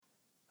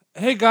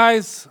Hey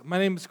guys, my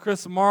name is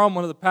Chris Amaro. I'm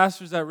one of the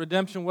pastors at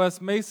Redemption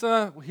West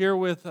Mesa. We're here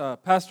with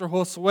Pastor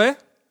Josué.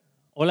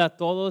 Hola a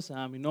todos,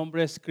 mi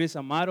nombre es Chris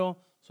Amaro,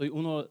 soy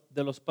uno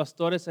de los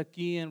pastores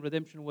aquí en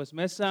Redemption West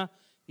Mesa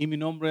y mi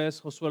nombre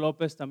es Josué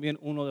López, también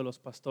uno de los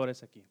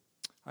pastores aquí.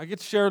 I get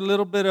to share a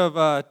little bit of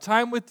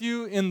time with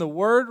you in the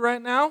Word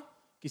right now.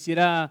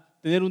 Quisiera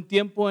tener un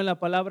tiempo en la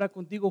palabra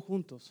contigo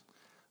juntos.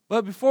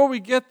 But before we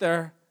get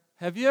there,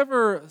 have you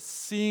ever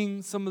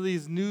seen some of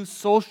these new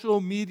social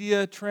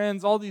media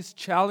trends, all these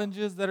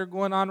challenges that are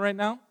going on right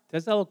now? ¿Te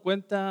has dado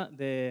cuenta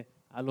de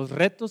a los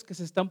retos que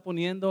se están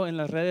poniendo en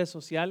las redes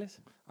sociales?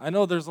 I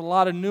know there's a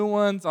lot of new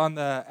ones on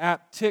the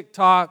app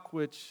TikTok,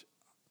 which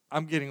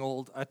I'm getting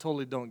old. I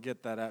totally don't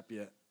get that app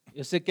yet.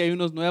 Yo sé que hay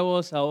unos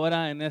nuevos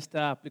ahora en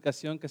esta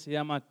aplicación que se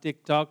llama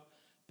TikTok,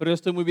 pero yo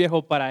estoy muy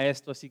viejo para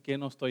esto, así que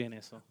no estoy en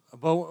eso.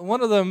 But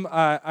one of them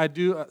I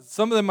do,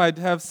 some of them I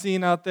have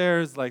seen out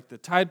there is like the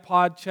Tide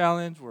Pod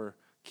Challenge, where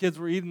kids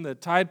were eating the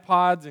Tide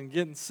Pods and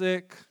getting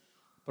sick.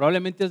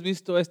 Probablemente has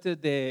visto el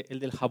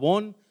del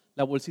jabón,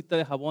 la bolsita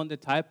de jabón de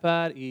Tide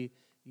Pad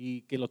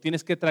y que lo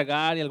tienes que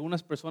tragar y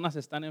algunas personas se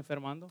están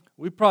enfermando.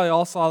 We probably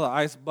all saw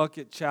the Ice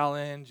Bucket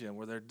Challenge, and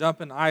where they're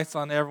dumping ice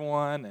on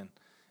everyone,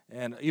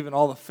 and even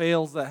all the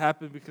fails that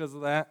happened because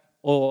of that.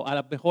 O a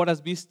lo mejor has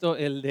visto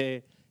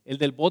el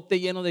del bote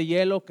lleno de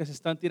hielo que se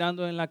están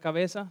tirando en la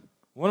cabeza.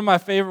 One of my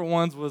favorite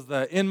ones was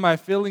the In My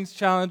Feelings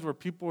Challenge, where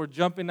people were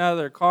jumping out of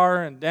their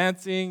car and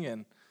dancing,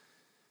 and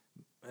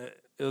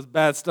it was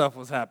bad stuff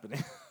was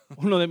happening.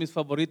 Uno de mis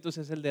favoritos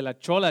es el de la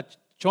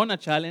Chona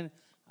Challenge.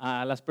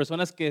 A las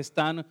personas que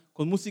están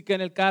con música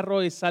en el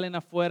carro y salen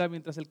afuera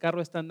mientras el carro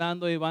está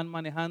andando y van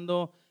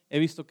manejando. He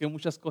visto que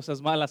muchas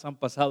cosas malas han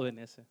pasado en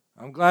ese.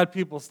 I'm glad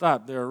people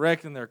stopped. They were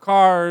wrecking their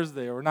cars.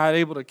 They were not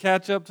able to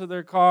catch up to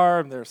their car,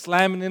 and they're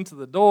slamming into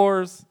the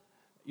doors.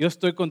 Yo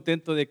estoy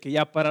contento de que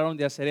ya pararon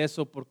de hacer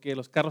eso porque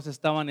los carros se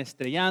estaban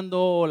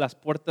estrellando, las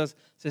puertas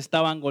se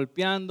estaban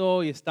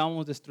golpeando y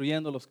estábamos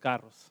destruyendo los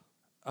carros.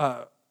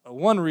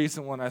 One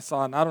recent one I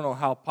saw, and I don't know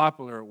how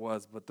popular it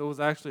was, but there was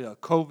actually a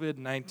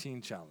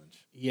COVID-19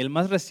 challenge. Y el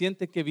más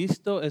reciente que he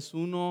visto es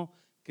uno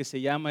que se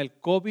llama el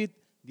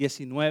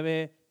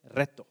COVID-19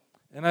 reto.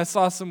 And I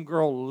saw some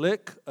girl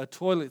lick a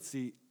toilet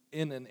seat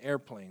in an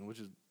airplane, which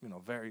is,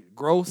 very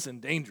gross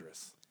and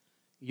dangerous.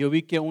 Yo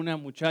vi que una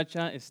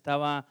muchacha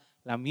estaba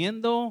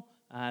lamiendo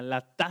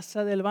la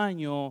taza del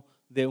baño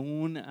de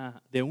un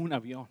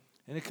avión.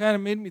 And it kind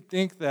of made me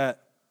think that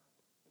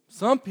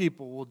some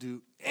people will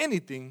do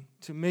anything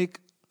to make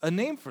a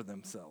name for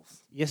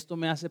themselves. Y esto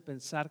me hace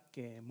pensar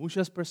que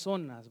muchas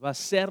personas va a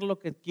hacer lo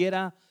que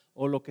quiera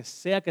o lo que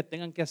sea que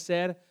tengan que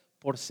hacer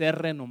por ser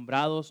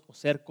renombrados o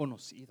ser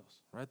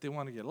conocidos. Right? They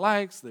want to get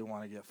likes, they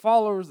want to get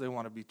followers, they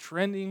want to be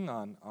trending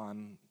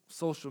on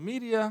social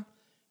media.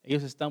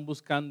 Ellos están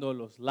buscando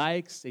los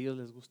likes, ellos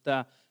les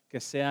gusta que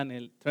sean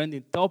el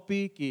trending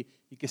topic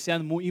y que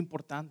sean muy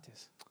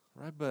importantes.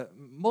 Right? But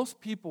most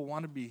people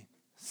want to be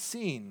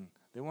seen.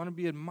 They want to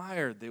be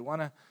admired. They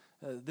want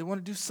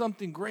to do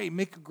something great,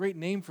 make a great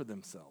name for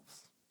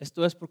themselves.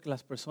 Esto es porque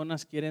las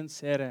personas quieren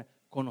ser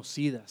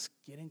conocidas,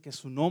 quieren que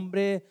su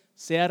nombre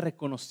sea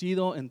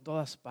reconocido en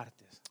todas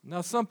partes.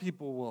 Now, some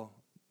people will,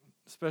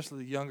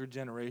 especially the younger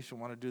generation,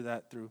 want to do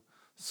that through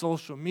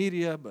social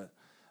media, but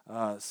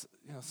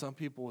some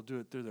people will do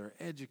it through their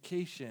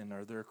education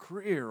or their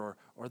career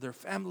or their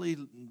family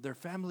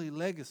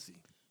legacy.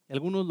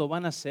 Algunos lo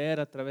van a hacer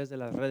a través de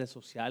las redes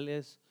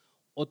sociales,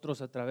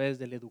 otros a través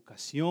de la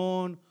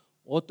educación,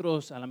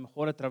 otros a lo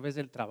mejor a través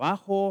del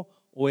trabajo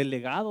o el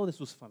legado de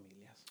sus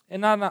familias.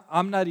 And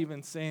I'm not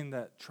even saying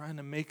that trying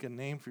to make a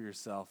name for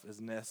yourself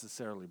is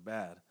necessarily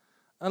bad,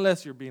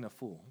 unless you're being a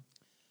fool.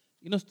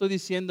 Y no estoy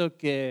diciendo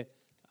que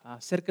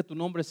hacer que tu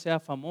nombre sea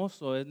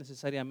famoso es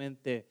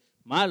necesariamente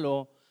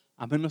malo,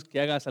 a menos que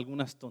hagas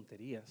algunas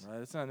tonterías.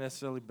 Right? It's not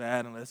necessarily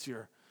bad unless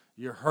you're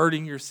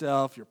hurting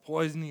yourself, you're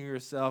poisoning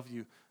yourself,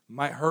 you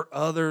might hurt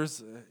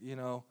others,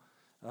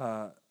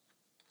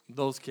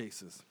 those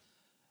cases.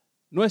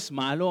 No es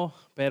malo,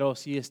 pero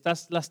si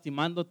estás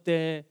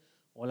lastimándote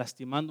o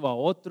lastimando a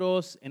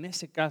otros, en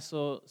ese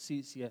caso sí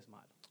es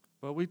malo.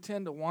 But we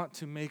tend to want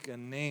to make a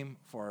name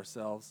for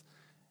ourselves,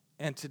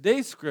 and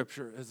today's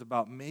scripture is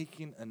about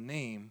making a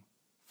name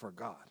for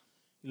God.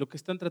 Y lo que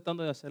están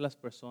tratando de hacer las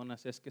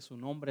personas es que su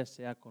nombre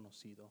sea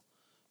conocido.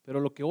 Pero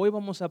lo que hoy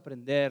vamos a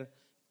aprender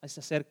es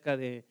acerca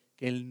de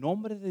que el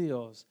nombre de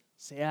Dios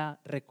sea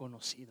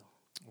reconocido.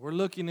 We're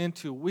looking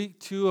into week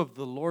 2 of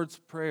the Lord's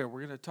Prayer.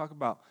 We're going to talk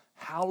about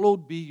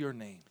hallowed be your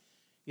name.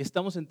 Y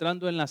estamos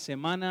entrando en la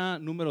semana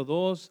número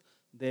 2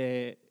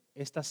 de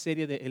esta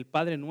serie de El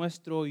Padre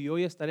Nuestro y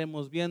hoy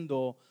estaremos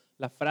viendo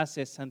la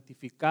frase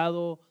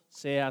santificado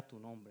sea tu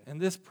nombre. And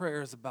this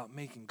prayer is about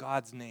making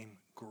God's name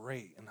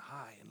great and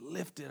high and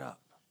lifted up.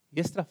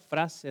 Y esta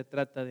frase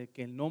trata de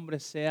que el nombre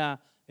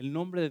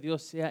de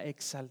Dios sea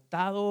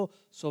exaltado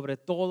sobre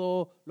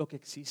todo lo que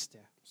existe.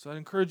 So I'd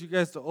encourage you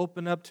guys to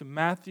open up to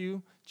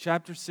Matthew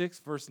chapter 6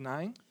 verse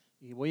 9.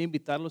 Y voy a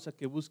invitarlos a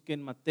que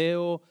busquen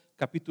Mateo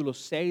capítulo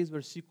 6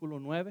 versículo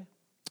 9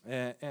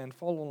 and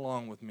follow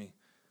along with me.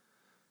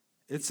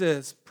 It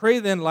says, "Pray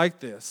then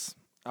like this,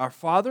 Our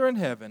Father in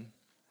heaven,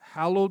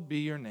 hallowed be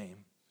your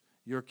name.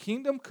 Your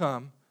kingdom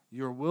come,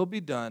 your will be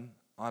done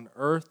on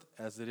earth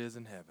as it is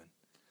in heaven.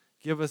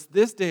 Give us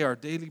this day our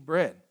daily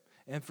bread,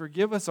 and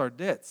forgive us our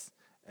debts,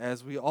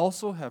 as we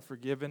also have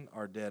forgiven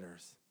our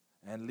debtors.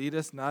 And lead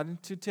us not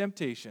into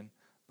temptation,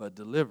 but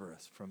deliver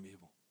us from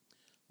evil."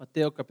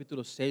 Mateo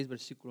capítulo 6,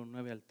 versículo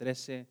 9 al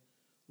 13.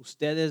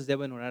 Ustedes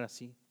deben orar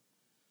así.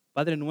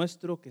 Padre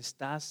nuestro que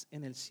estás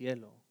en el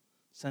cielo,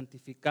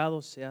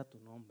 santificado sea tu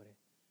nombre.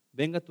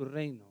 Venga tu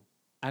reino,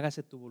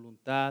 hágase tu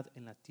voluntad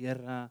en la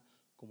tierra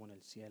como en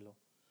el cielo.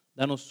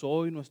 Danos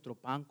hoy nuestro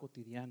pan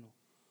cotidiano.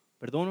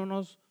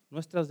 Perdónanos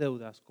nuestras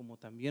deudas como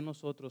también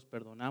nosotros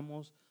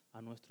perdonamos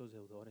a nuestros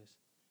deudores.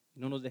 Y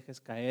no nos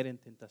dejes caer en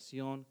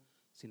tentación,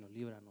 sino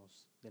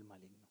líbranos del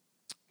maligno.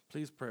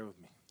 Please pray with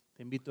me.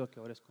 Te invito a que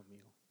ores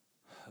conmigo.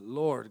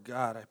 Lord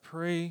God, I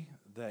pray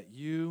that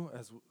you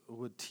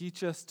would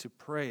teach us to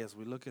pray as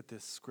we look at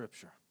this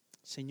scripture.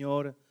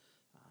 Señor,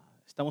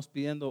 estamos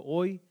pidiendo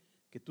hoy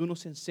que tú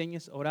nos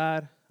enseñes a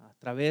orar a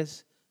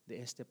través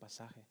de este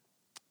pasaje.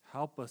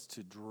 Help us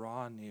to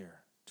draw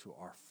near to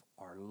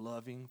our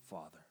loving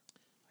Father.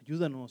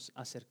 Ayúdanos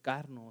a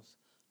acercarnos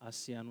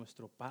hacia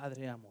nuestro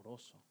Padre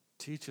amoroso.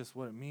 Teach us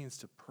what it means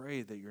to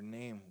pray that your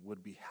name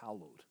would be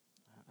hallowed.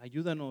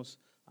 Ayúdanos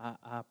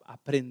a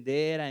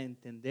aprender, a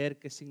entender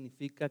qué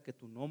significa que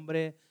tu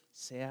nombre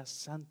sea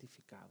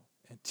santificado.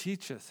 And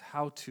teach us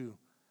how to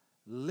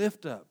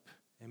lift up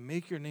and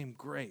make your name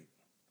great.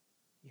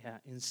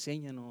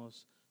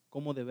 Enséñanos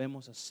cómo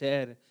debemos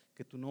hacer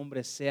que tu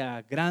nombre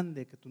sea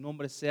grande, que tu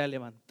nombre sea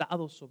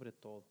levantado sobre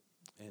todo.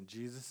 In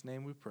Jesus'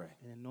 name we pray.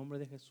 En el nombre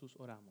de Jesús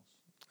oramos.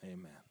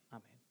 Amen.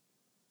 Amén.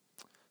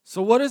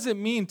 So what does it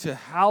mean to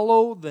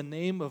hallow the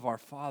name of our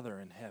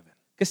Father in heaven?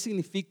 ¿Qué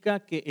significa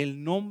que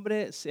el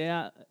nombre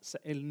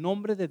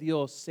de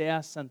Dios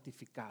sea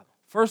santificado?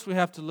 First, we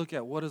have to look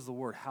at what does the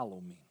word hallow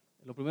mean.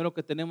 Lo primero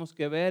que tenemos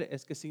que ver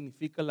es qué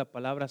significa la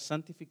palabra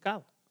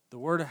santificado. The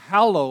word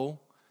hallow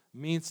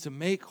means to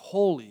make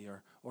holy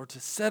or to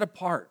set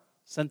apart.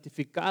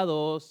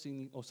 Santificado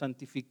o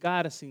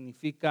santificar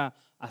significa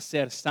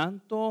hacer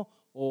santo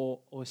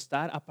o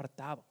estar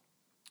apartado.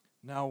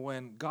 Now,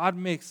 when God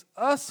makes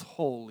us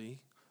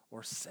holy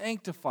or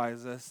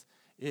sanctifies us,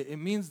 it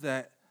means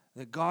that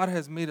God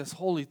has made us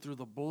holy through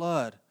the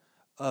blood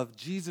of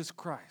Jesus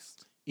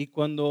Christ. Y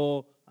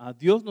cuando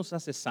Dios nos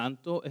hace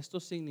santo, esto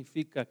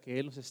significa que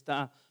Él nos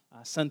está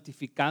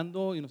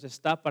santificando y nos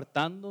está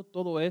apartando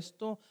todo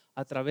esto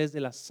a través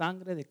de la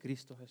sangre de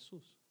Cristo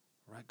Jesús.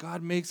 Right?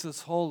 God makes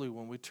us holy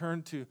when we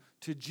turn to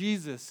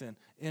Jesus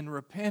in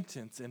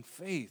repentance and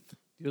faith.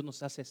 Dios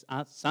nos hace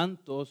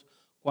santos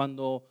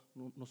cuando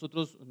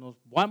nosotros nos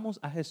vamos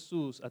a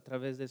Jesús a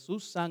través de su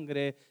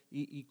sangre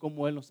y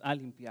cómo Él nos ha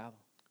limpiado.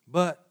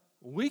 But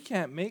we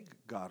can't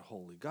make God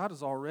holy. God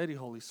is already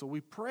holy, so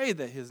we pray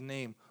that His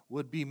name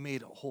would be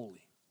made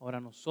holy. Ahora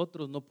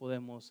nosotros no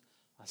podemos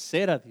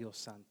hacer a Dios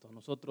santo.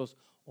 Nosotros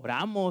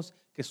oramos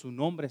que su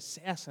nombre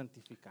sea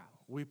santificado.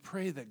 We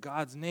pray that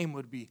God's name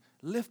would be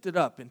lifted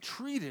up and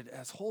treated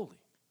as holy.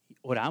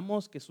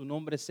 Oramos que su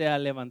nombre sea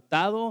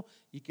levantado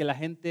y que la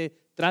gente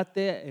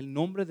trate el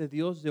nombre de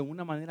Dios de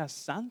una manera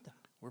santa.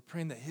 We're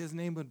praying that His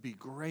name would be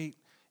great,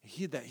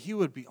 that He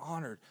would be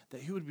honored,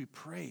 that He would be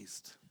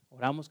praised.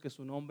 Oramos que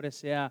su nombre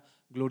sea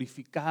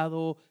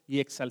glorificado y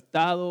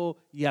exaltado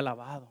y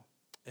alabado.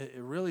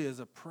 It really is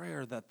a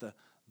prayer that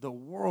the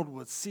world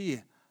would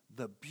see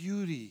the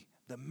beauty,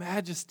 the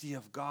majesty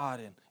of God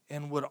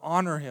and would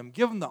honor Him,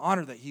 give Him the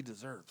honor that He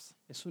deserves.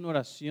 Es una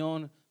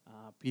oración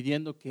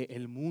pidiendo que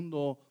el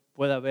mundo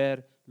pueda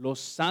ver lo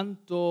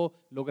santo,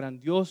 lo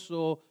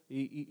grandioso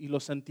y lo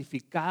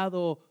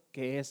santificado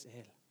que es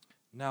Él.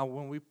 Now,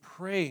 when we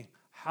pray,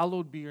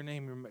 hallowed be your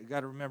name, you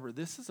got to remember,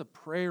 this is a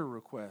prayer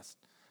request,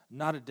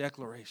 not a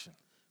declaration.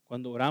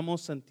 Cuando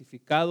oramos,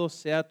 santificado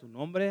sea tu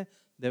nombre,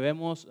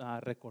 debemos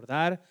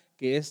recordar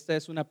que esta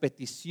es una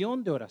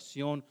petición de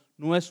oración,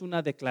 no es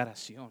una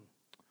declaración.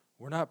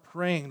 We're not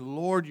praying,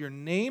 Lord, your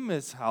name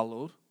is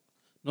hallowed.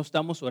 No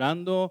estamos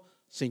orando,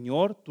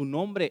 Señor, tu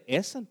nombre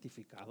es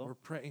santificado. We're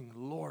praying,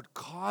 Lord,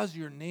 cause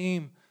your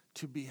name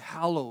to be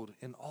hallowed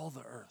in all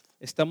the earth.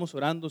 Estamos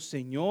orando,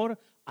 Señor,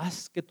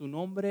 haz que tu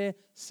nombre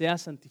sea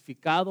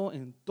santificado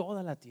en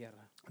toda la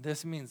tierra.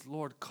 This means,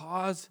 Lord,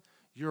 cause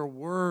your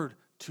word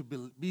to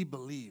be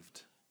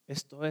believed.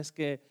 Esto es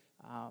que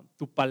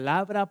tu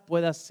palabra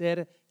pueda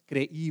ser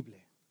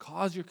creíble.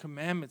 Cause your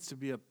commandments to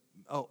be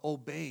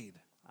obeyed.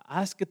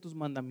 Haz que tus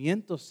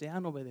mandamientos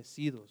sean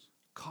obedecidos.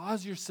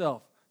 Cause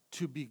yourself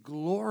to be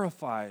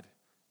glorified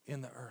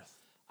in the earth.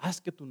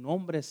 Haz que tu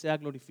nombre sea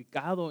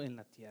glorificado en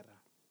la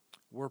tierra.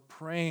 We're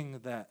praying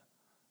that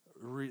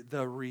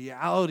the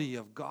reality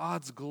of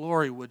God's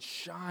glory would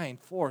shine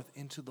forth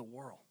into the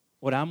world.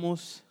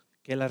 Oramos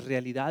que las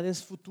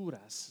realidades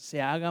futuras se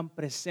hagan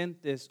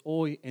presentes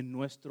hoy en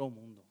nuestro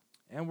mundo.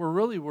 And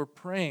we're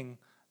praying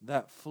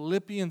that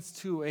Philippians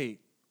 2:8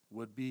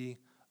 would be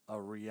a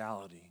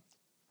reality.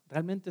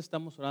 Realmente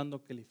estamos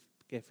orando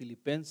que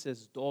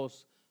Filipenses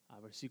 2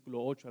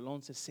 versículo 8 al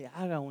 11, se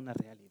haga una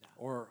realidad.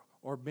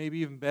 Or maybe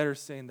even better,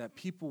 saying that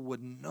people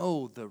would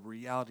know the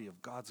reality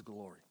of God's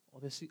glory.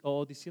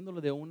 O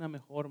diciéndolo de una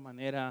mejor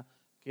manera,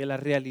 que la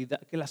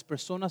realidad, que las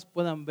personas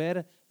puedan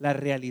ver la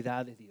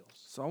realidad de Dios.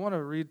 So I want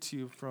to read to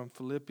you from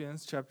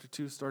Philippians chapter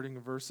 2, starting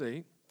in verse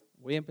 8.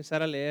 Voy a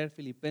empezar a leer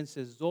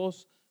Filipenses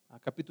 2,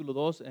 capítulo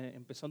 2,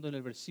 empezando en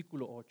el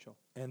versículo 8.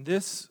 And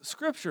this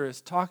scripture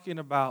is talking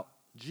about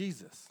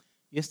Jesus.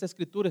 Y esta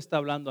escritura está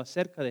hablando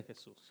acerca de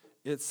Jesús.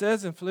 It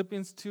says in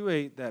Philippians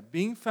 2:8 that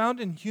being found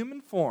in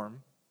human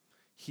form,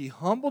 he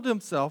humbled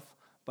himself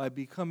by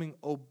becoming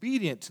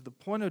obedient to the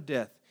point of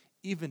death,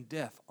 even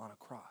death on a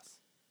cross.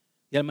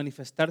 Y al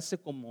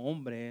manifestarse como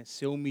hombre,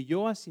 se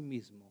humilló a sí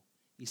mismo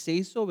y se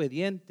hizo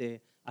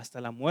obediente hasta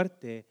la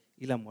muerte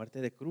y la muerte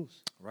de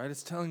cruz. Right?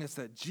 It's telling us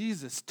that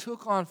Jesus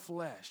took on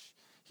flesh.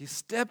 He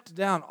stepped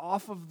down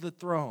off of the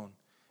throne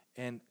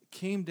and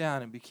came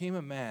down and became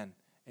a man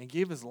and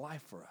gave his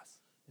life for us.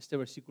 Este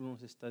versículo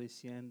nos está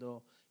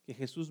diciendo que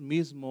Jesús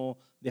mismo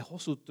dejó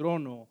su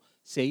trono,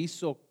 se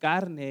hizo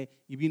carne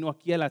y vino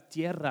aquí a la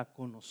tierra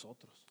con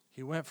nosotros.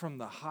 He went from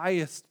the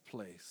highest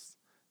place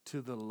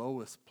to the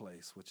lowest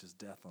place, which is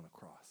death on a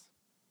cross.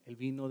 Él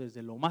vino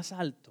desde lo más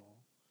alto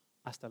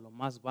hasta lo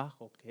más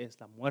bajo, que es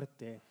la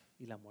muerte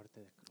y la muerte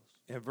de cruz.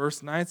 And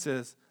verse 9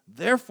 says,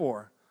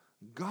 therefore,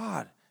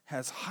 God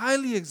has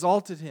highly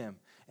exalted him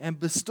and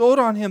bestowed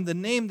on him the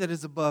name that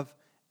is above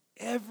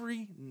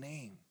every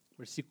name.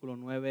 Versículo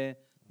 9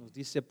 nos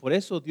dice, por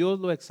eso Dios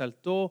lo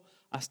exaltó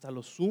hasta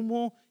lo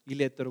sumo y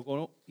le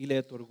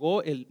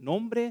otorgó el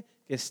nombre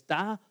que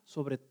está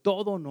sobre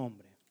todo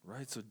nombre.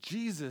 Right, so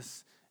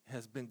Jesus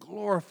has been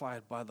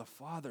glorified by the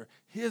Father.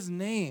 His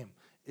name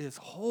is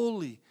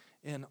holy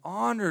and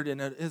honored and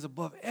it is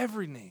above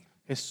every name.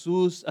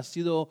 Jesús ha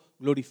sido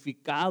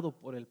glorificado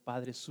por el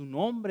Padre. Su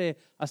nombre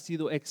ha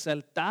sido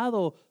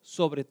exaltado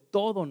sobre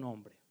todo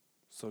nombre.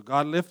 So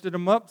God lifted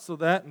him up so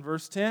that, in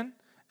verse 10,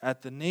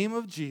 at the name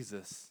of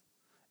Jesus,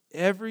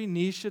 every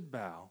knee should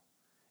bow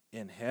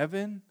in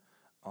heaven,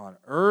 on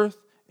earth,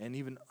 and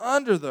even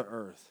under the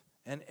earth,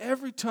 and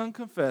every tongue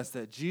confess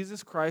that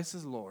Jesus Christ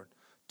is Lord,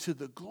 to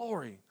the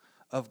glory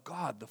of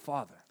God the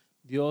Father.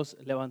 Dios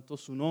levantó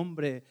su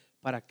nombre,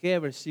 ¿para qué?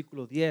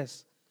 Versículo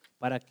 10,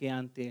 para que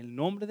ante el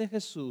nombre de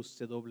Jesús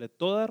se doble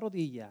toda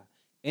rodilla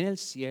en el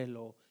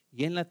cielo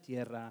y en la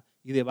tierra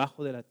y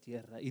debajo de la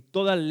tierra, y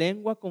toda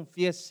lengua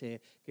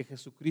confiese que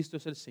Jesucristo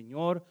es el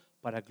Señor,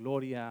 para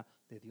gloria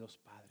de Dios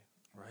Padre.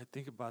 Right?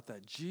 Think about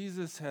that.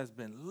 Jesus has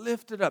been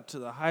lifted up to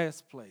the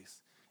highest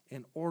place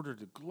in order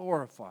to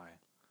glorify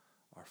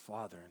our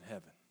Father in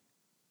heaven.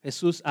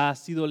 Jesús ha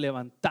sido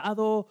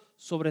levantado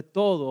sobre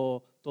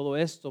todo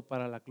esto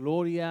para la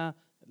gloria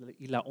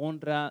y la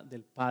honra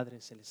del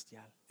Padre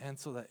Celestial. And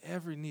so that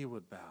every knee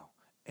would bow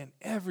and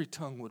every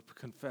tongue would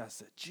confess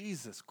that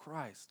Jesus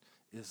Christ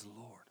is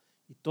Lord.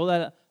 Y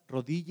toda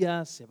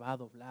rodilla se va a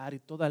doblar y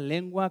toda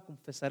lengua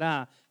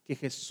confesará que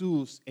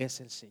Jesús es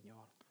el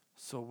Señor.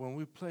 So when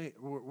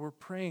we're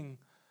praying,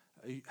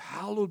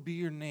 hallowed be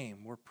your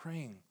name. We're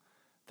praying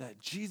that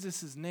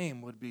Jesus'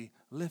 name would be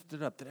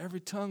lifted up, that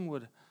every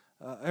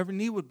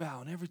knee would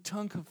bow and every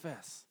tongue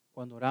confess.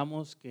 Cuando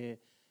oramos que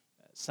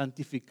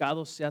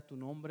santificado sea tu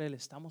nombre, le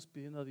estamos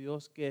pidiendo a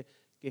Dios que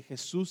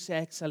Jesús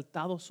sea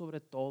exaltado sobre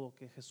todo,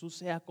 que Jesús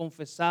sea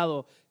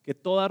confesado, que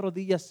toda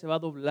rodilla se va a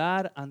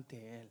doblar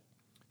ante Él.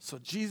 So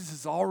Jesus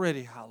is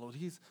already hallowed.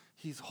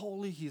 He's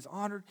holy, he's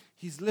honored,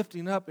 he's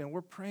lifting up, and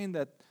we're praying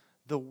that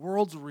the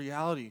world's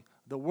reality,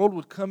 the world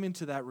would come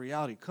into that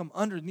reality, come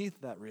underneath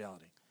that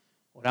reality.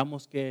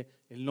 Oramos que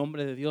el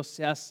nombre de Dios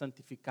sea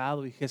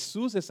santificado y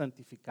Jesús es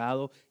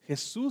santificado,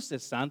 Jesús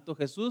es santo,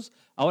 Jesús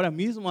ahora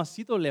mismo ha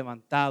sido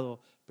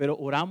levantado, pero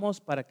oramos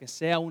para que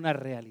sea una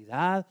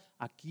realidad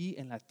aquí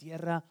en la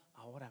tierra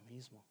ahora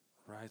mismo.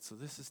 Right, so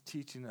this is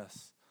teaching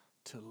us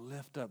to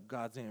lift up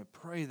God's name and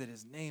pray that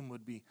his name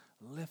would be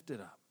lifted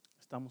up.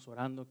 Estamos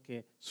orando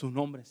que su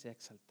nombre sea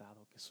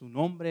exaltado, que su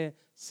nombre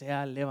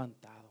sea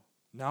levantado.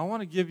 Now I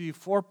want to give you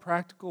 4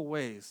 practical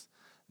ways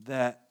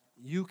that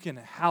you can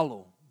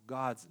hallow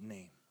God's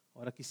name.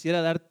 Ahora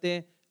quisiera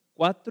darte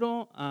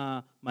 4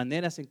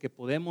 maneras en que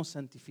podemos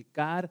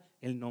santificar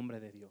el nombre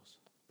de Dios.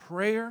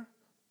 Prayer,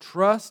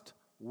 trust,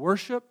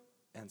 worship,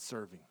 and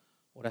serving.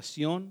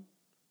 Oración,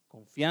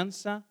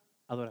 confianza,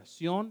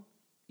 adoración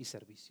y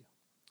servicio.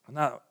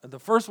 Now, the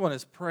first one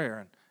is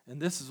prayer, and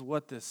this is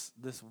what this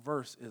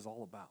verse is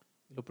all about.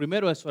 Lo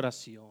primero es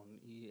oración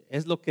y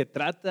es lo que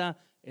trata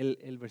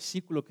el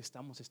versículo que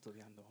estamos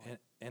estudiando.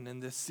 And in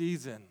this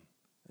season,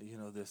 you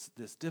know,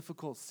 this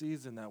difficult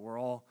season that we're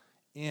all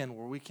in,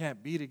 where we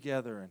can't be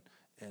together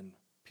and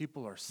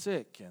people are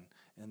sick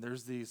and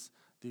there's these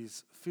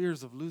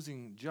fears of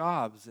losing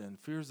jobs and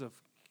fears of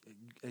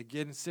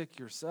getting sick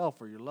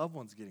yourself or your loved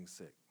ones getting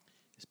sick.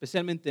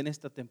 Especialmente en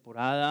esta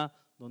temporada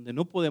donde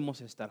no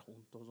podemos estar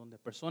juntos, donde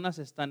personas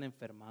están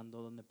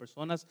enfermando, donde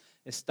personas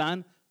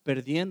están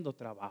perdiendo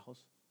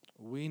trabajos.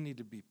 We need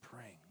to be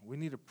praying. We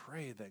need to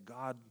pray that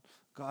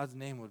God's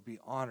name would be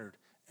honored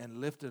and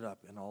lifted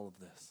up in all of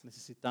this.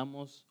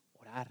 Necesitamos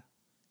orar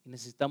Y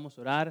necesitamos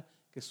orar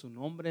que su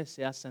nombre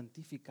sea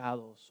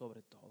santificado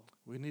sobre todo.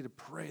 We need to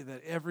pray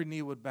that every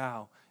knee would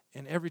bow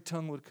and every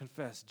tongue would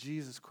confess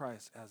Jesus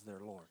Christ as their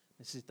Lord.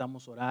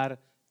 Necesitamos orar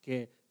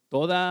que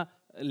toda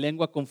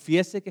lengua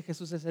confiese que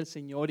Jesús es el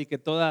Señor y que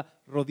toda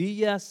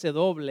rodilla se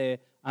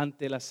doble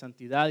ante la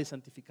santidad y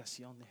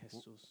santificación de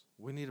Jesús.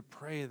 We need to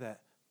pray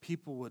that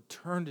people would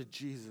turn to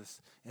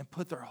Jesus and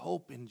put their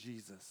hope in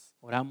Jesus.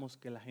 Oramos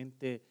que la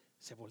gente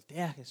se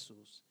voltee a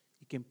Jesús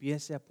y que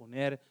empiece a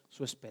poner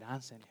su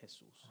esperanza en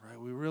Jesús. Right?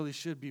 We really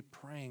should be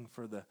praying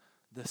for the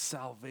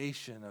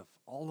salvation of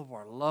all of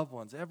our loved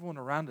ones, everyone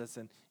around us,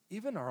 and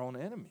even our own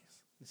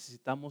enemies.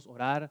 Necesitamos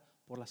orar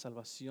por la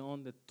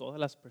salvación de todas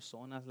las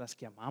personas, las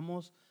que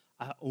amamos,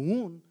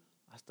 aún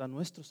hasta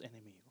nuestros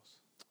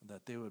enemigos.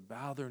 That they would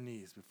bow their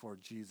knees before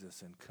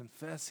Jesus and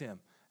confess him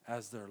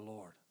as their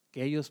Lord.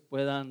 Que ellos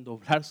puedan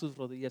doblar sus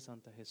rodillas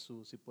ante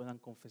Jesús y puedan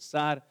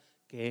confesar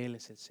que Él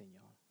es el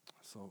Señor.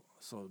 So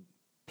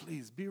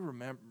please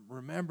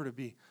remember to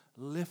be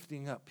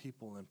lifting up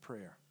people in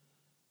prayer.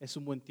 Es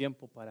un buen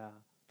tiempo para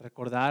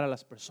recordar a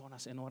las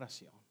personas en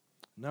oración.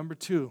 Number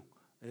 2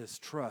 is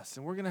trust.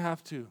 And we're going to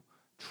have to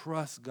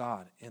trust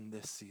God in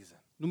this season.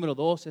 Número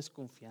 2 es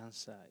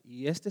confianza.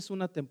 Y esta es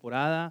una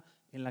temporada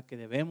en la que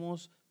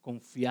debemos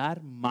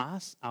confiar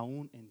más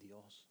aún en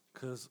Dios.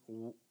 Because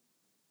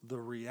the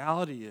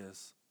reality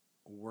is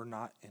we're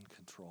not in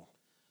control.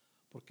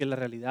 Porque la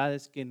realidad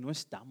es que no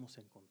estamos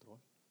en control.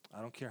 I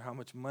don't care how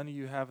much money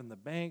you have in the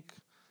bank,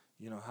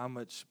 how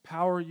much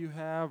power you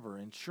have or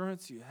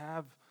insurance you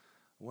have,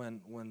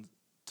 when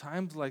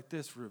times like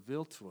this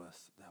reveal to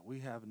us that we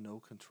have no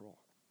control.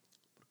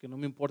 Porque no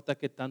me importa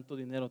qué tanto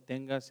dinero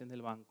tengas en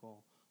el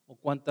banco o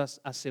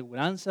cuántas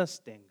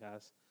aseguranzas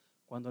tengas,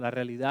 cuando la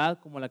realidad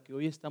como la que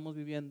hoy estamos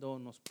viviendo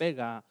nos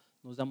pega,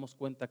 nos damos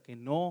cuenta que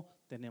no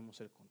tenemos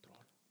el control.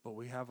 But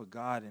we have a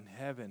God in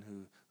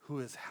heaven who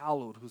is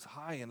hallowed, who's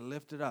high and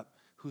lifted up,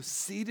 who's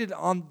seated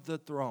on the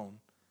throne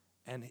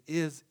and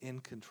is in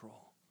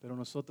control. Pero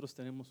nosotros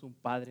tenemos un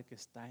Padre que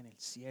está en el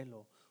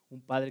cielo, un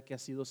Padre que ha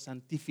sido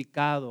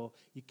santificado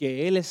y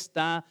que Él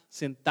está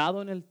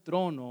sentado en el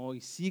trono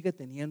y sigue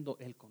teniendo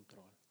el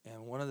control.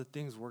 And one of the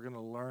things we're going to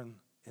learn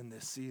in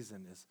this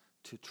season is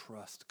to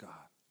trust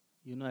God.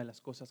 Y una de las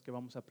cosas que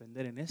vamos a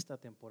aprender en esta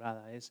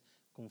temporada es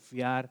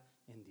confiar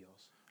en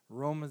Dios.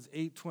 Romans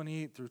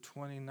 8:28 through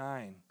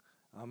 29.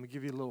 I'm going to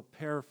give you a little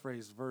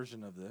paraphrased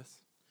version of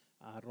this.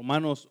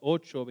 Romanos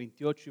 8,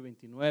 28 y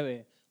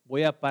 29,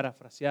 voy a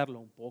parafrasearlo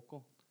un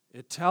poco.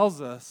 It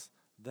tells us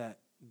that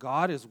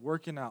God is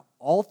working out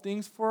all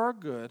things for our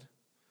good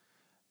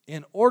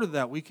in order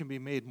that we can be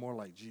made more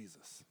like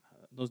Jesus.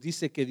 Nos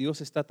dice que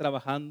Dios está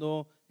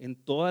trabajando en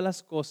todas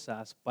las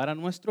cosas para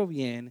nuestro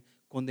bien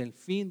con el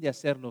fin de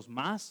hacernos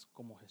más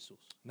como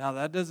Jesús. Now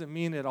that doesn't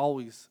mean it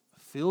always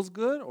feels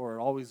good or it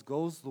always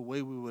goes the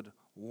way we would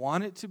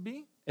want it to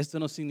be. Esto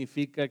no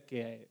significa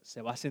que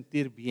se va a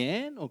sentir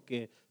bien o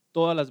que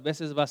todas las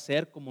veces va a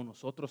ser como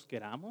nosotros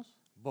queramos.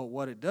 But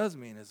what it does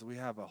mean is we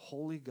have a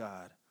holy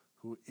God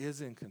who is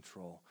in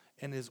control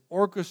and is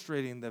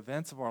orchestrating the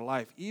events of our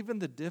life, even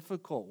the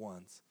difficult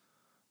ones,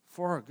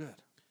 for our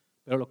good.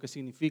 Pero lo que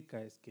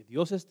significa es que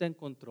Dios está en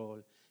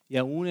control y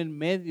aún en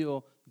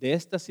medio de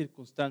estas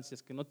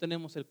circunstancias que no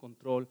tenemos el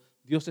control,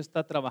 Dios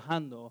está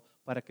trabajando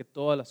para que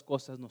todas las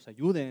cosas nos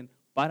ayuden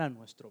para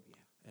nuestro bien.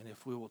 And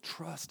if we will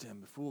trust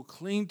him, if we will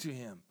cling to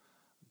him,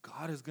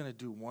 God is going to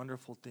do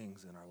wonderful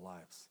things in our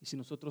lives. Y si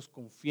nosotros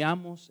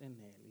confiamos en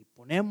Él y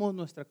ponemos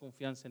nuestra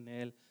confianza en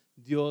Él,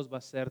 Dios va a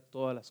hacer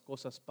todas las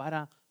cosas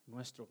para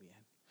nuestro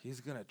bien. He's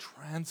going to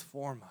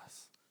transform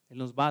us. Él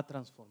nos va a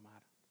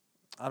transformar.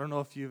 I don't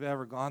know if you've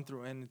ever gone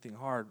through anything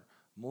hard.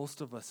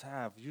 Most of us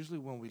have. Usually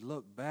when we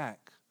look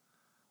back,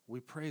 we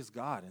praise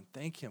God and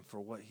thank him for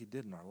what he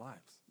did in our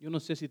lives. Yo no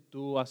sé si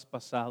tú has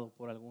pasado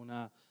por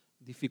alguna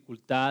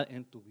dificultad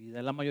en tu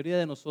vida. La mayoría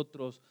de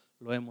nosotros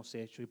lo hemos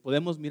hecho y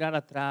podemos mirar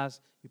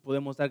atrás y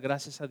podemos dar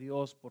gracias a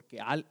Dios porque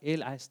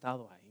Él ha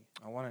estado ahí.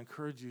 I want to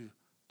encourage you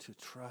to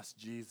trust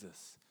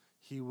Jesus.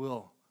 He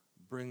will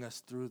bring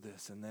us through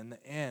this, and in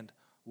the end,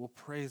 we'll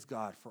praise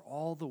God for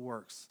all the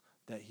works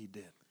that he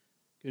did.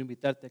 Quiero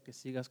invitarte a que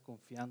sigas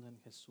confiando en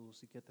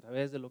Jesús y que a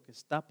través de lo que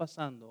está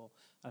pasando,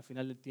 al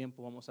final del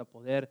tiempo vamos a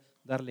poder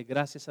darle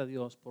gracias a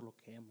Dios por lo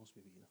que hemos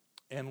vivido.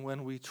 And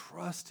when we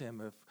trust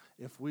him,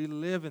 if we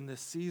live in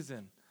this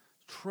season,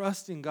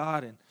 trusting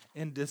God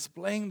and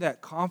displaying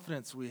that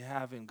confidence we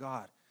have in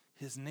God,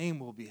 his name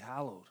will be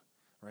hallowed,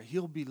 right?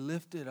 He'll be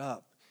lifted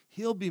up.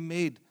 He'll be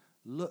made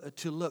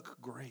to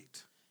look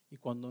great. Y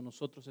cuando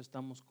nosotros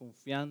estamos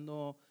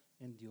confiando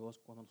en Dios,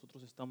 cuando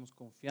nosotros estamos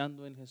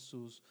confiando en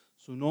Jesús,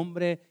 su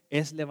nombre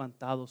es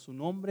levantado, su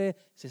nombre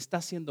se está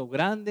haciendo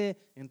grande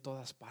en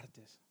todas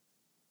partes.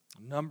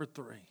 Number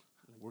 3,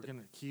 we're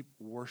going to keep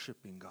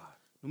worshiping God.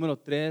 Número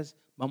 3,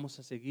 vamos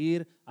a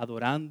seguir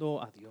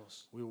adorando a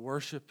Dios. We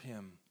worship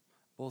him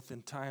both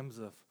in times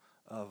of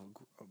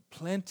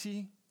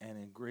plenty and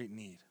in great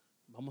need.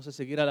 Vamos a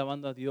seguir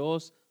alabando a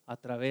Dios a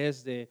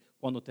través de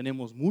cuando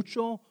tenemos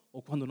mucho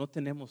o cuando no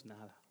tenemos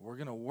nada. We're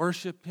going to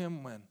worship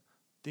him when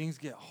things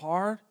get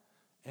hard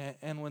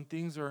and when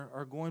things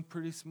are going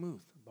pretty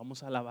smooth.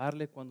 Vamos a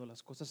alabarle cuando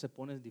las cosas se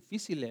ponen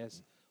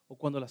difíciles o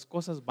cuando las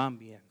cosas van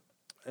bien.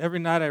 Every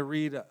night I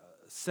read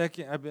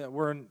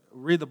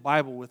read the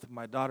Bible with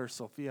my daughter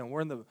Sophia, and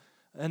we're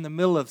in the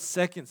middle of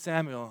 2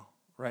 Samuel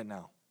right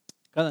now.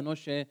 Cada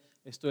noche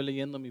estoy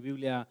leyendo mi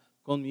Biblia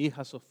con mi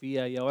hija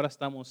Sofía y ahora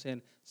estamos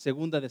en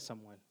Segunda de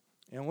Samuel.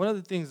 And one of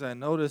the things I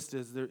noticed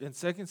is there, in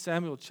 2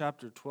 Samuel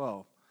chapter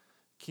 12,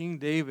 King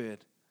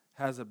David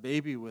has a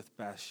baby with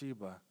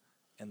Bathsheba,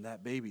 and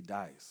that baby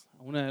dies.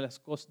 Una de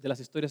las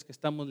historias que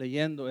estamos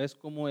leyendo es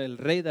como el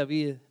rey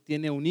David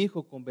tiene un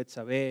hijo con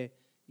Betsabé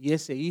y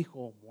ese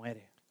hijo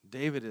muere.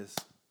 David is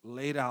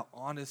laid out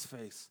on his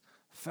face,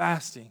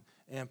 fasting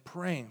and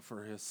praying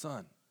for his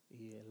son.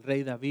 Y el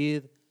rey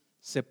David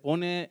se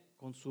pone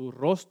con su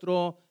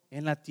rostro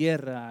en la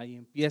tierra y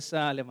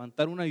empieza a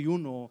levantar un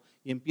ayuno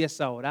y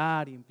empieza a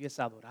orar y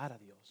empieza a adorar a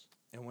Dios.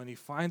 And when he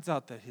finds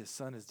out that his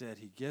son is dead,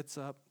 he gets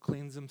up,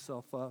 cleans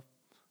himself up,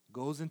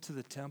 goes into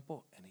the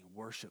temple, and he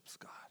worships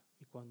God.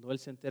 Y cuando él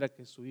se entera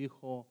que su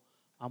hijo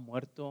ha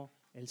muerto,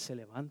 él se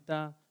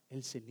levanta,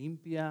 él se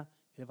limpia,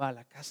 él va a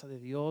la casa de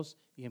Dios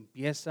y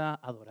empieza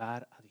a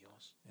adorar a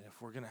Dios. And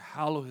if we're going to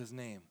hallow his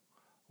name,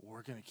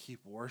 we're going to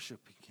keep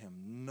worshiping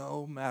him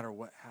no matter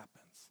what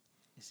happens.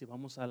 Y si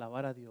vamos a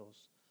alabar a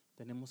Dios,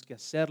 tenemos que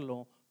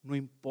hacerlo, no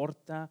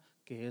importa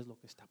qué es lo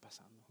que está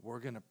pasando. We're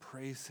going to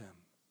praise him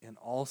in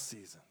all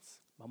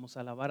seasons Vamos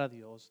a alabar a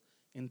Dios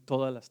en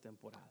todas las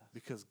temporadas.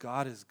 because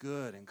God is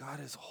good and God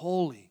is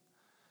holy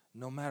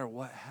no matter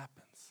what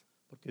happens.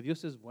 Porque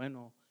Dios es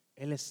bueno,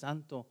 Él es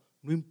santo,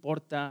 no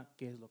importa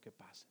qué es lo que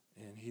pase.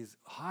 And he's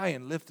high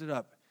and lifted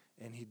up,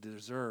 and he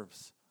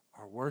deserves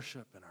our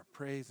worship and our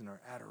praise and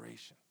our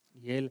adoration.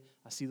 Y Él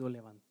ha sido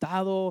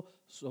levantado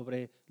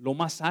sobre lo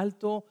más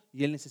alto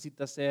y Él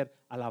necesita ser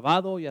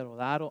alabado y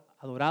adorado,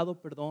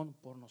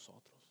 por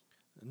nosotros.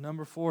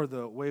 Number 4,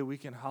 the way we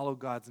can hallow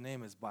God's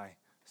name is by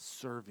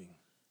serving.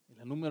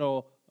 El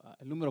número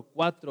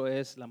 4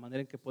 es la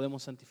manera en que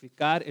podemos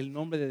santificar el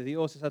nombre de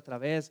Dios es a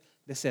través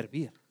de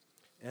servir.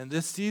 And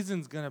this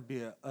season's going to be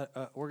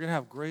we're going to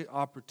have great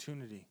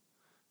opportunity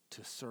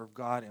to serve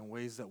God in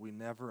ways that we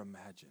never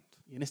imagined.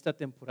 Y en esta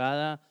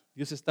temporada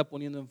Dios está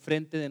poniendo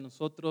enfrente de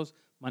nosotros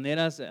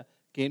maneras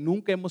que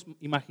nunca hemos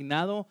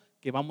imaginado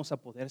que vamos a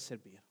poder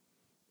servir.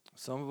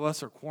 Some of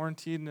us are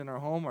quarantined in our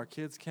home. Our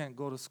kids can't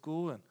go to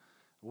school, and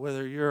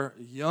whether you're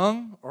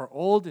young or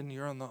old and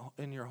you're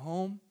in your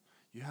home,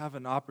 you have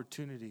an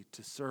opportunity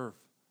to serve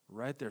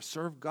right there.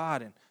 Serve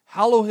God and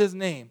hallow his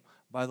name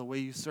by the way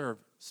you serve,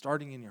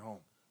 starting in your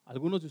home.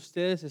 Algunos de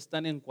ustedes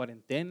están en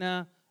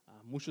cuarentena,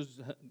 muchos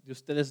de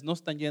ustedes no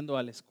están yendo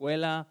a la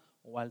escuela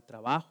o al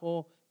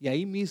trabajo y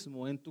ahí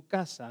mismo en tu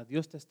casa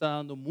Dios te está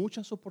dando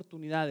muchas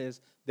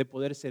oportunidades de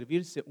poder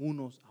servirse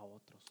unos a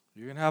otros.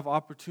 You're going to have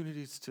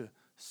opportunities to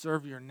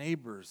serve your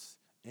neighbors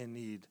in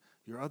need,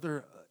 your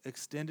other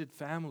extended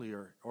family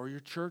or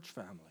your church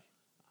family.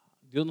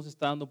 Dios nos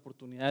está dando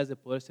oportunidades de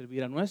poder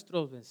servir a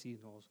nuestros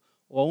vecinos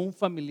o a un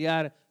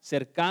familiar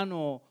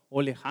cercano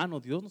o lejano.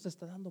 Dios nos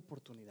está dando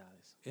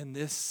oportunidades. In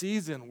this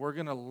season, we're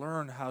going to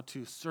learn how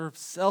to serve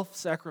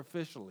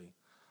self-sacrificially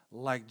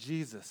like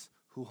Jesus,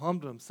 who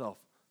humbled himself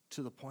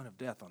to the point of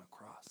death on a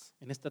cross.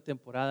 En esta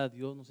temporada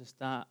Dios nos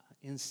está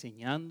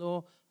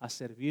enseñando a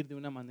servir de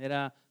una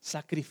manera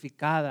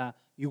sacrificada,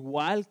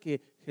 igual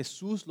que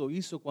Jesús lo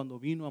hizo cuando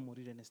vino a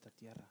morir en esta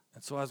tierra.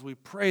 And so as we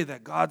pray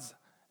that God's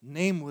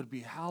name would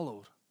be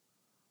hallowed,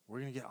 we're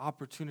going to get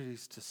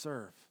opportunities to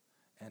serve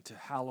and to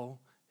hallow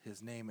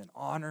his name and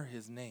honor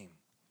his name.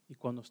 Y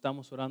cuando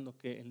estamos orando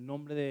que el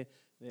nombre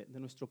de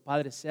nuestro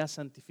Padre sea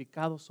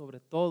santificado sobre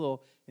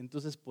todo,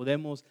 entonces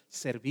podemos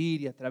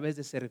servir y a través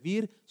de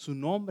servir su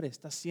nombre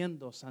está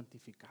siendo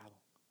santificado.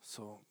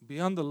 So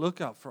be on the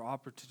lookout for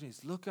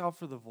opportunities. Look out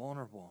for the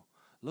vulnerable.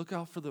 Look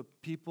out for the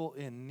people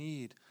in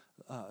need.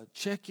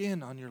 Check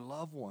in on your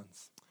loved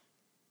ones.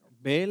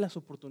 Ve las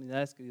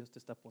oportunidades que Dios te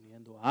está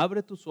poniendo.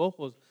 Abre tus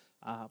ojos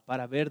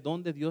para ver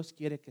dónde Dios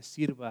quiere que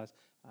sirvas.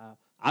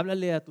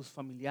 Háblale a tus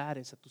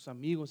familiares, a tus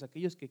amigos, a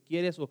aquellos que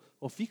quieres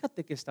o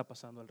fíjate qué está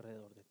pasando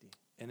alrededor de ti.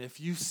 And if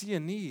you see a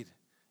need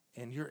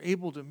and you're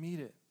able to meet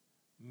it,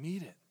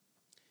 meet it.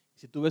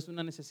 Si tú ves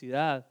una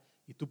necesidad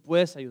y tú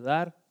puedes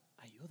ayudar,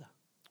 ayuda.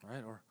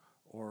 Right?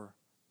 Or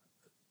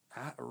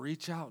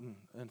reach out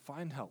and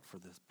find help for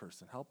this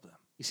person. Help them.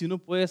 Y si no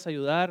puedes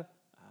ayudar,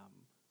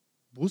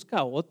 busca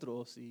a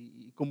otros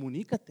y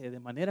comunícate de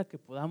manera que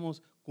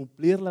podamos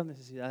cumplir las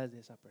necesidades de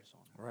esa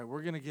persona. All right,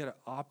 we're going to get an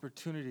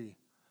opportunity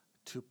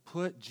to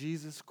put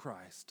Jesus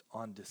Christ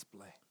on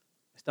display.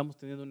 Estamos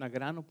teniendo una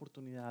gran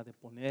oportunidad de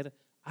poner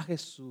a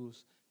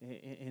Jesús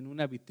en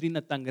una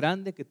vitrina tan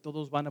grande que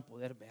todos van a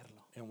poder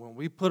verlo. And when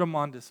we put him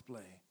on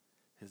display,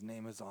 his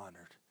name is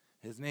honored.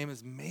 His name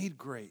is made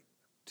great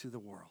to the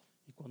world.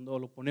 Y cuando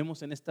lo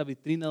ponemos en esta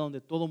vitrina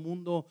donde todo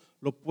mundo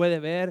lo puede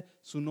ver,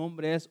 su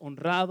nombre es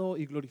honrado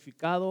y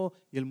glorificado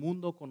y el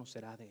mundo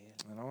conocerá de él.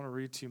 And I want to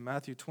read to you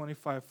Matthew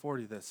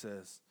 25:40 that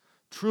says,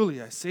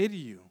 "Truly I say to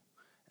you,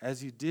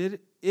 as you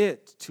did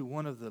it to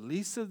one of the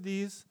least of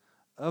these,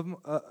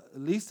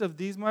 least of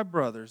these my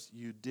brothers,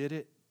 you did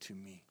it to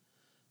me.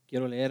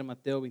 Quiero leer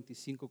Mateo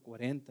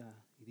 25:40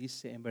 y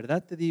dice, en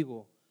verdad te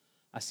digo,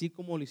 así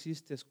como lo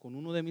hiciste con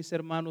uno de mis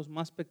hermanos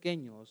más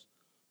pequeños,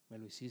 me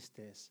lo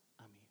hiciste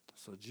a mí.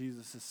 So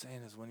Jesus is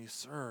saying is when you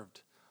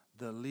served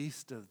the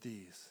least of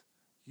these,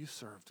 you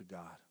served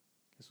God.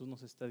 Jesús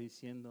nos está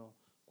diciendo,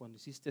 cuando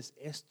hiciste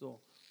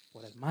esto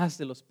por el más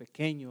de los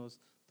pequeños,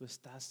 tú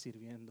estás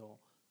sirviendo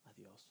a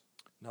Dios.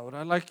 Now what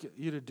I'd like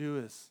you to do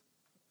is,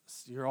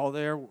 you're all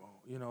there,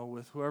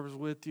 with whoever's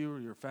with you,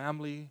 your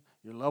family,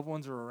 your loved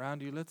ones are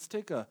around you. Let's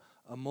take a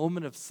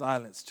moment of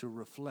silence to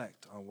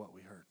reflect on what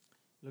we heard.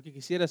 Lo que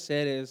quisiera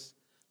hacer es,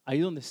 ahí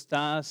donde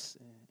estás,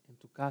 en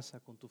tu casa,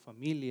 con tu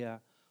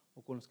familia,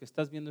 o con los que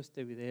estás viendo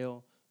este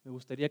video, me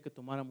gustaría que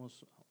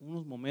tomáramos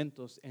unos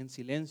momentos en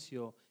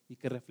silencio y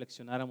que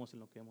reflexionáramos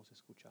en lo que hemos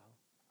escuchado.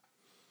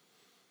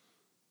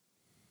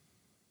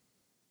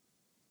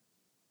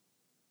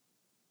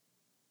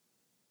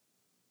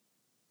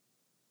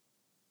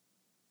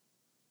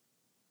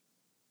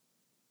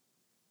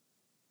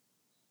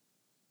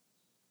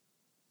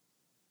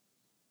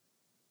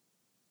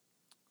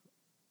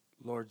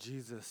 Lord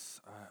Jesus,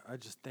 I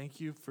just thank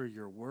you for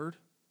your word.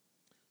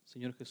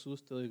 Señor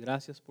Jesús, te doy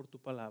gracias por tu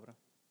palabra.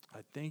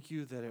 I thank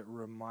you that it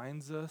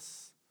reminds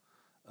us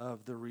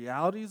of the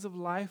realities of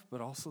life,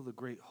 but also the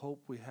great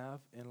hope we have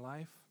in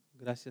life.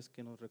 Gracias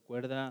que nos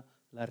recuerda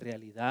la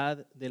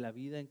realidad de la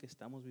vida en que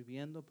estamos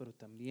viviendo, pero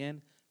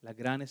también la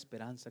gran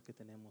esperanza que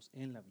tenemos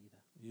en la vida.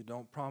 You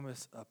don't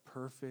promise a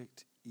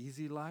perfect,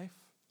 easy life,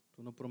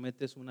 Tú no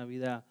prometes una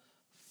vida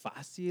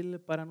fácil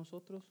para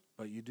nosotros,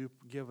 but you do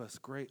give us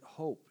great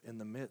hope in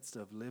the midst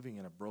of living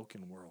in a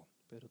broken world.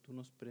 pero tú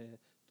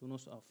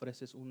nos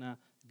ofreces una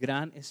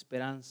gran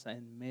esperanza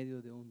en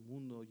medio de un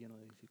mundo lleno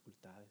de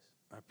dificultades.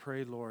 I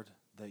pray, Lord,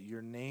 that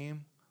your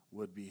name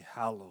would be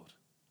hallowed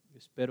Yo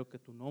espero que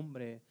tu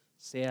nombre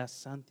sea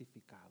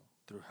santificado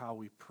through how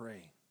we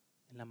pray,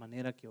 en la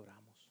manera que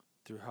oramos,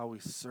 through how we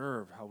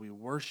serve, how we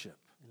worship,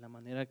 en la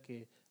manera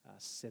que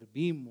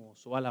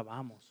servimos o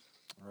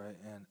alabamos, right?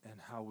 And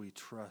how we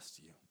trust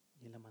you.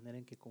 y en la manera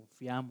en que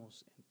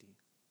confiamos en ti.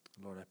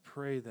 Lord, I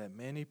pray that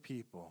many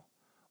people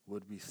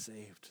would be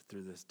saved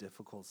through this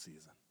difficult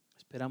season.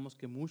 Esperamos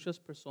que muchas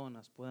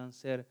personas puedan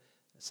ser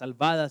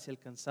salvadas y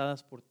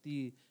alcanzadas por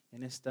ti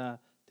en esta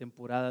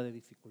temporada de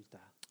dificultad.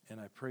 And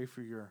I pray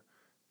for your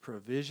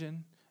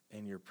provision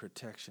and your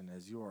protection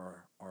as you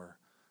are our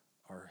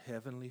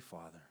Heavenly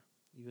Father.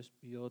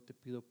 Yo te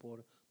pido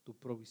por tu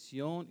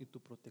provisión y tu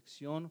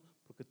protección,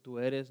 porque tú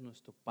eres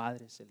nuestro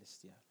Padre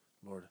Celestial.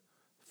 Lord,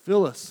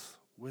 fill us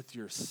with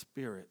your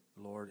Spirit,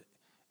 Lord.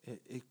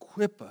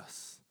 Equip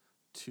us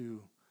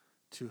to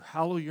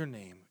hallow your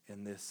name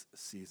in this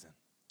season.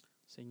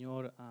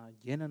 Señor,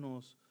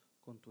 llénanos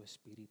con tu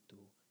espíritu.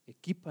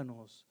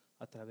 Equípanos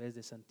a través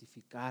de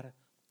santificar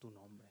tu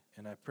nombre.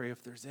 And I pray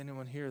if there's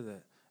anyone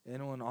here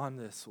anyone on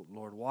this,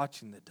 Lord,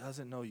 watching that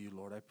doesn't know you,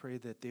 Lord, I pray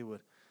that they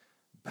would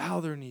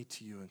bow their knee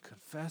to you and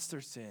confess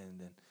their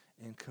sin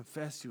and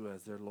confess you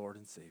as their Lord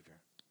and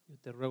Savior. Yo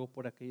te ruego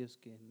por aquellos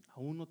que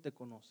aún no te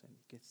conocen,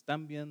 que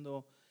están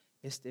viendo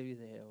este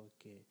video,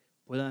 que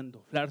puedan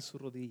doblar su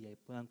rodilla y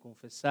puedan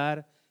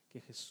confesar que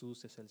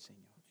Jesús es el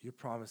Señor. You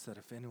promise that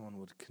if anyone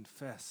would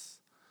confess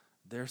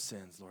their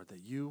sins, Lord, that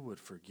you would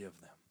forgive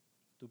them.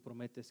 Tú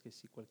prometes que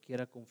si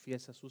cualquiera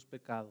confiesa sus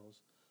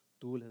pecados,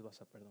 tú les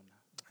vas a perdonar.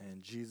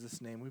 In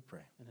Jesus' name we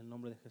pray. En el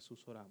nombre de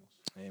Jesús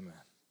oramos. Amen.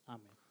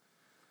 Amén.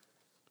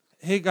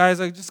 Hey guys,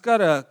 I just got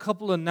a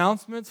couple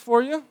announcements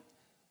for you.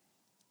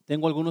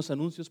 Tengo algunos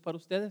anuncios para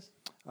ustedes.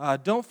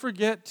 Don't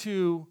forget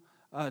to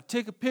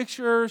take a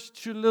picture,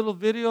 shoot a little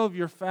video of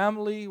your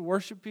family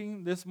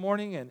worshiping this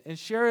morning and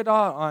share it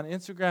on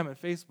Instagram and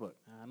Facebook.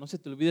 No se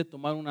te olvide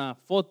tomar una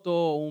foto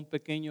o un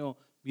pequeño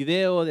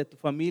video de tu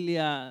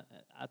familia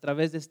a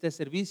través de este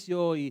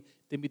servicio y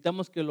te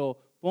invitamos que lo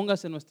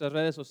pongas en nuestras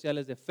redes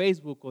sociales de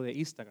Facebook o de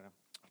Instagram.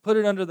 Put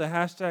it under the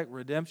hashtag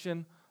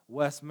Redemption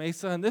West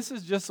Mesa. And this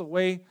is just a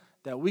way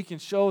that we can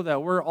show that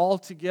we're all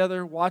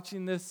together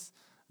watching this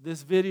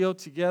video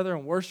together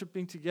and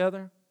worshiping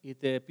together. Y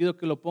te pido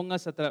que lo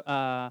pongas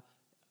a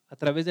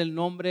través del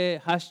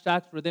nombre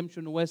hashtag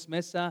Redemption West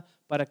Mesa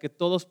para que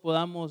todos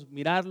podamos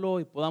mirarlo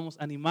y podamos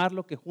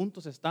animarlo, que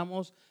juntos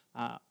estamos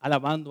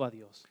alabando a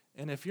Dios.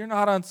 And if you're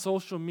not on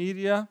social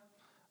media,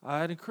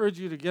 I'd encourage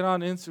you to get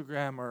on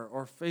Instagram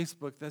or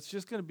Facebook. That's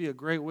just going to be a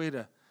great way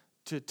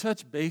to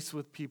touch base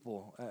with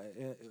people,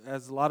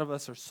 as a lot of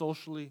us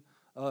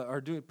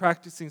are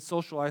practicing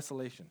social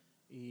isolation.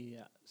 Y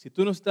si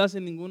tú no estás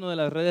en ninguna de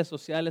las redes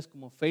sociales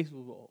como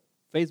Facebook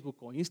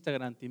o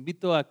Instagram, te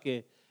invito a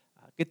que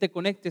te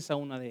conectes a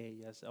una de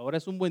ellas. Ahora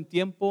es un buen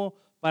tiempo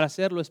para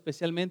hacerlo,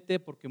 especialmente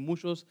porque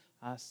muchos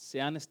se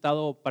han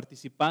estado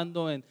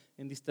participando en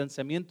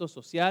distanciamiento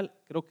social.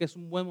 Creo que es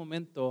un buen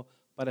momento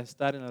para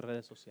estar en las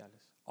redes sociales.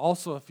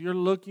 Also, if you're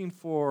looking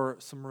for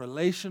some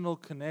relational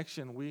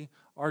connection, we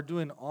are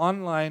doing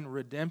online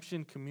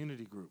redemption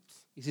community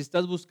groups. Y si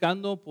estás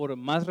buscando por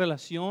más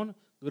relación,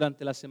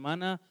 durante la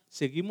semana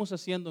seguimos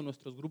haciendo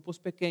nuestros grupos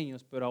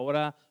pequeños, pero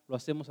ahora lo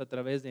hacemos a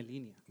través de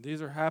línea.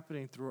 These are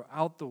happening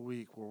throughout the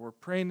week where we're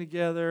praying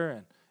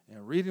together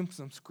and reading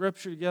some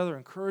scripture together,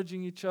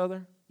 encouraging each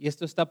other. Y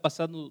esto está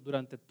pasando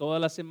durante toda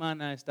la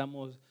semana,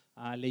 estamos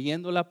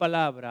leyendo la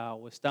palabra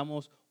o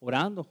estamos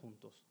orando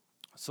juntos.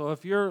 So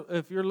if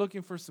you're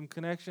looking for some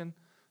connection,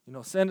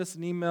 send us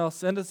an email,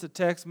 send us a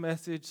text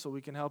message so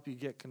we can help you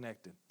get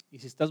connected. Y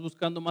si estás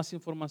buscando más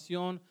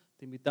información,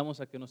 te invitamos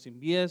a que nos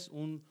envíes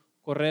un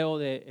correo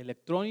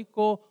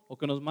electrónico o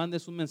que nos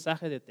mandes un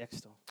mensaje de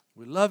texto.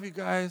 We love you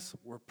guys.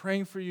 We're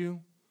praying for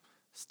you.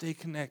 Stay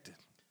connected.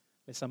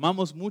 Les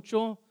amamos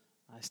mucho,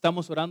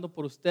 estamos orando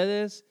por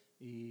ustedes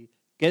y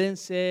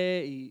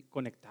quédense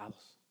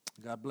conectados.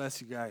 God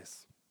bless you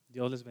guys.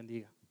 Dios les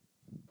bendiga.